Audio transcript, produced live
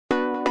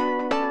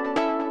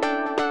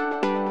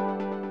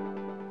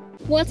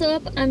What's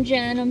up? I'm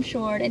Jen, I'm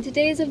short, and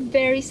today is a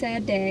very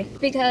sad day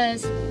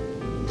because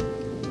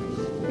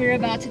we're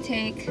about to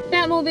take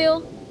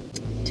Batmobile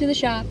to the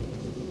shop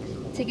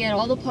to get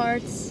all the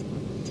parts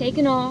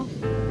taken off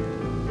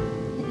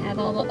and have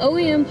all the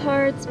OEM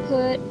parts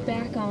put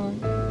back on.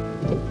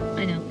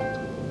 I know.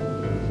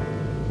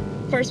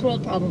 First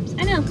world problems.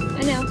 I know.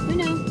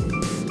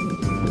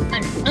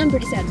 I'm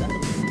pretty sad about it.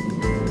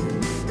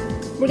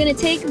 We're gonna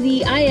take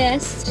the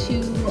IS to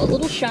a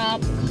little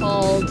shop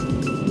called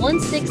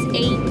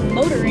 168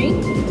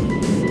 Motoring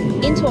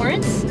in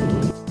Torrance.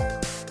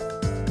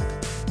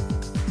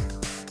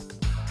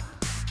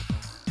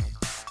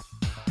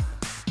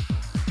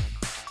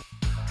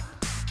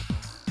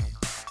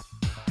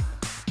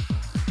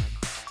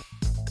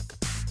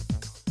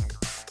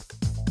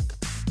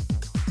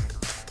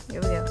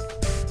 Here we go.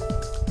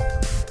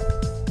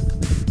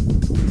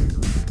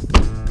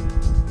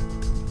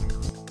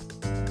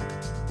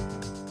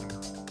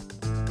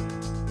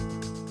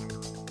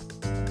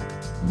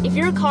 If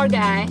you're a car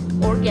guy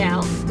or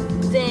gal,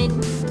 then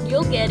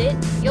you'll get it.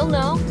 You'll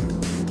know.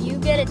 You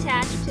get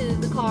attached to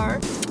the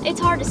car. It's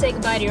hard to say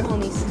goodbye to your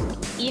homies.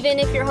 Even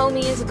if your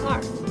homie is a car.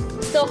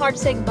 It's still hard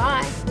to say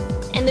goodbye.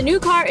 And the new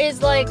car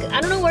is like, I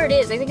don't know where it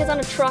is. I think it's on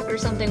a truck or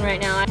something right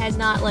now. It has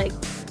not like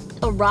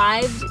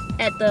arrived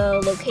at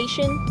the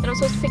location that I'm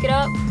supposed to pick it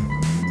up.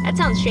 That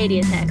sounds shady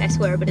as heck, I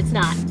swear, but it's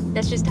not.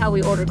 That's just how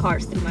we order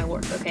cars through my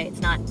work, okay?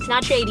 It's not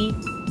shady.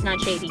 It's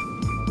not shady.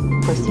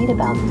 Proceed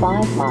about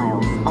 5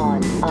 miles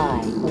on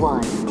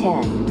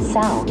I-110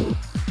 South.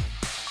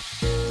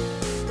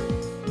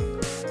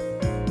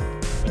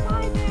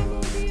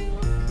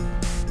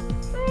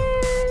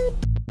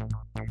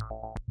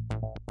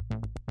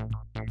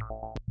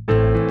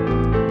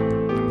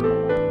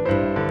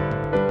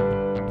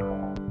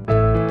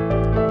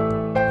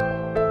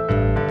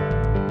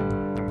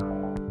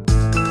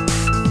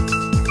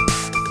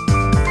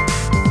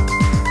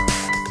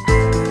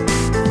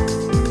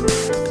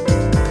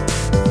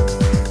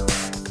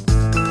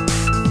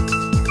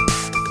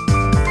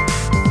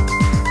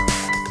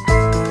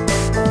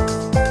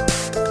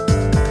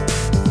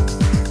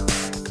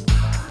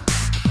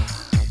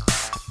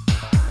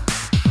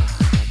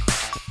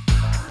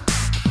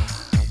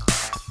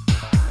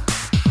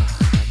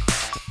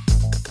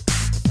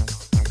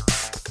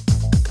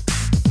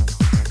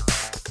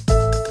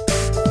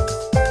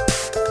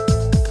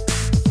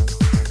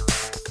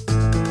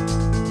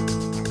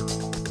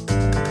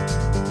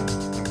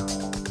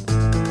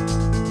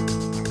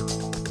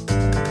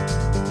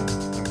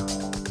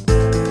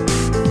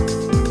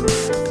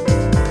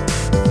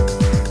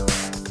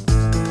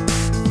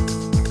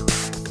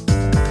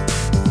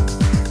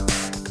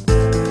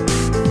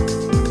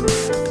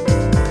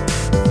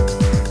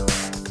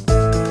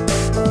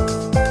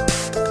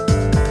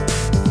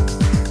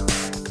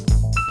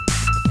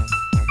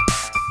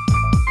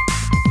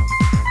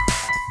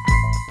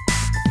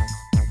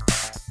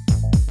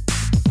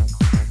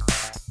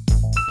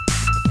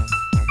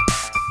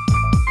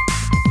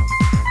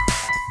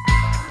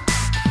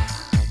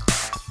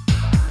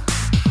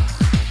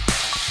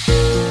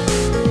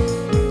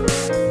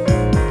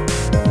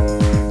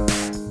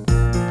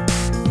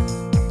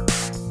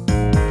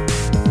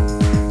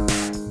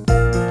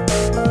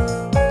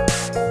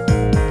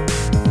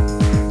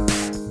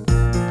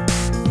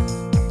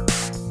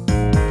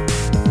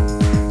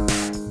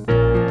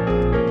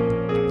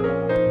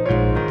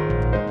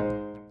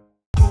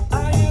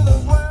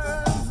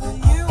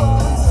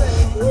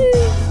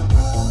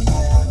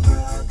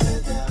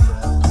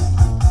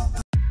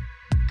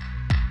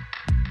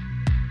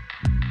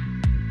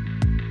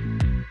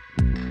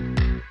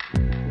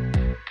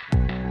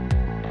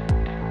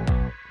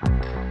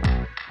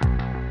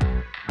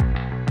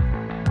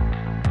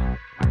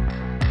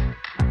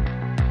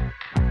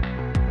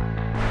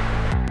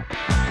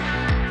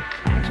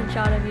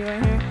 Shot of you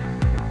right here.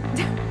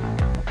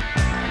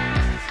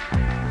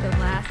 The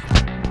last.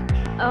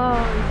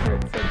 Oh, it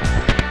hurts so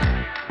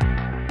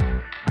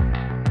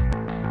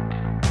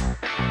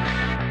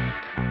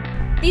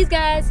bad. These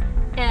guys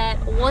at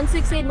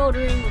 168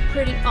 Motoring were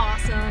pretty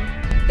awesome.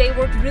 They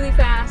worked really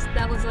fast.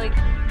 That was like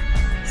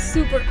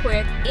super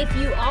quick. If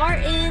you are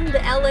in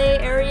the LA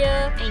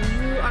area and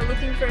you are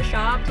looking for a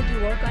shop to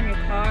do work on your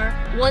car,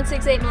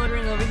 168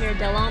 Motoring over here,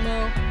 Del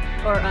Amo,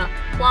 or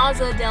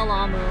Plaza Del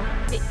Amo.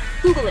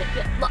 Google it.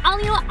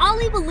 I'll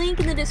leave a link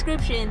in the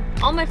description.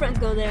 All my friends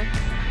go there,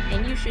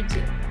 and you should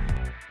too.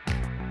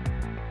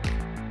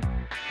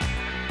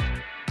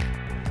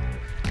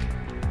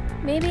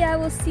 Maybe I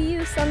will see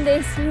you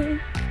someday soon.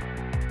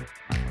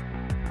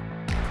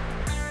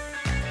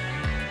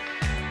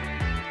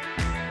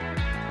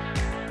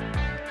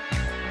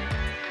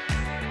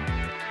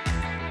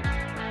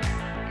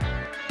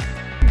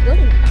 Good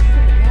enough.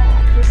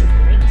 Oh, this is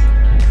great.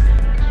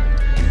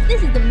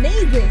 This is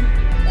amazing.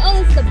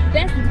 Oh, this is the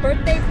best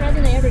birthday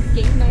present I ever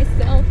gave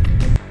myself.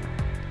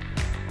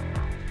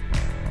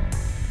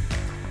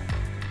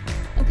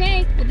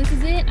 Okay, well this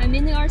is it. I'm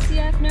in the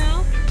RCF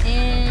now,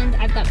 and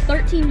I've got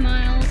 13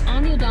 miles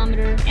on the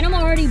odometer, and I'm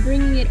already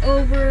bringing it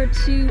over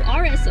to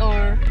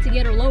RSR to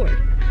get her lowered.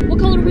 What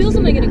color wheels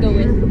am I gonna go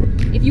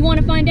with? If you want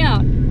to find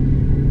out,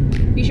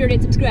 be sure to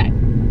hit subscribe.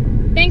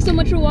 Thanks so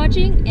much for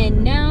watching,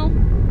 and now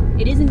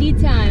it is indeed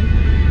time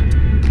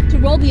to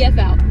roll the F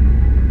out.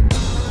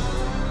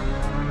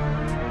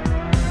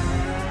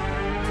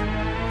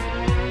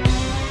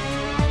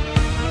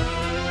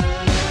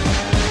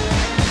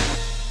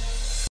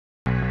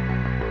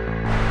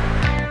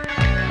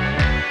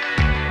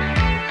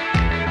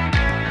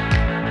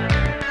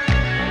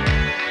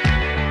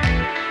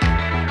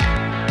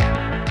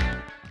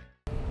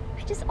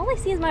 All I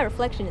see is my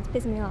reflection. It's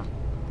pissing me off.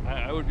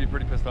 I would be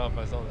pretty pissed off if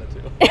I saw that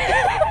too.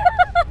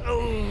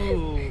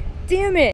 Oh. Damn it!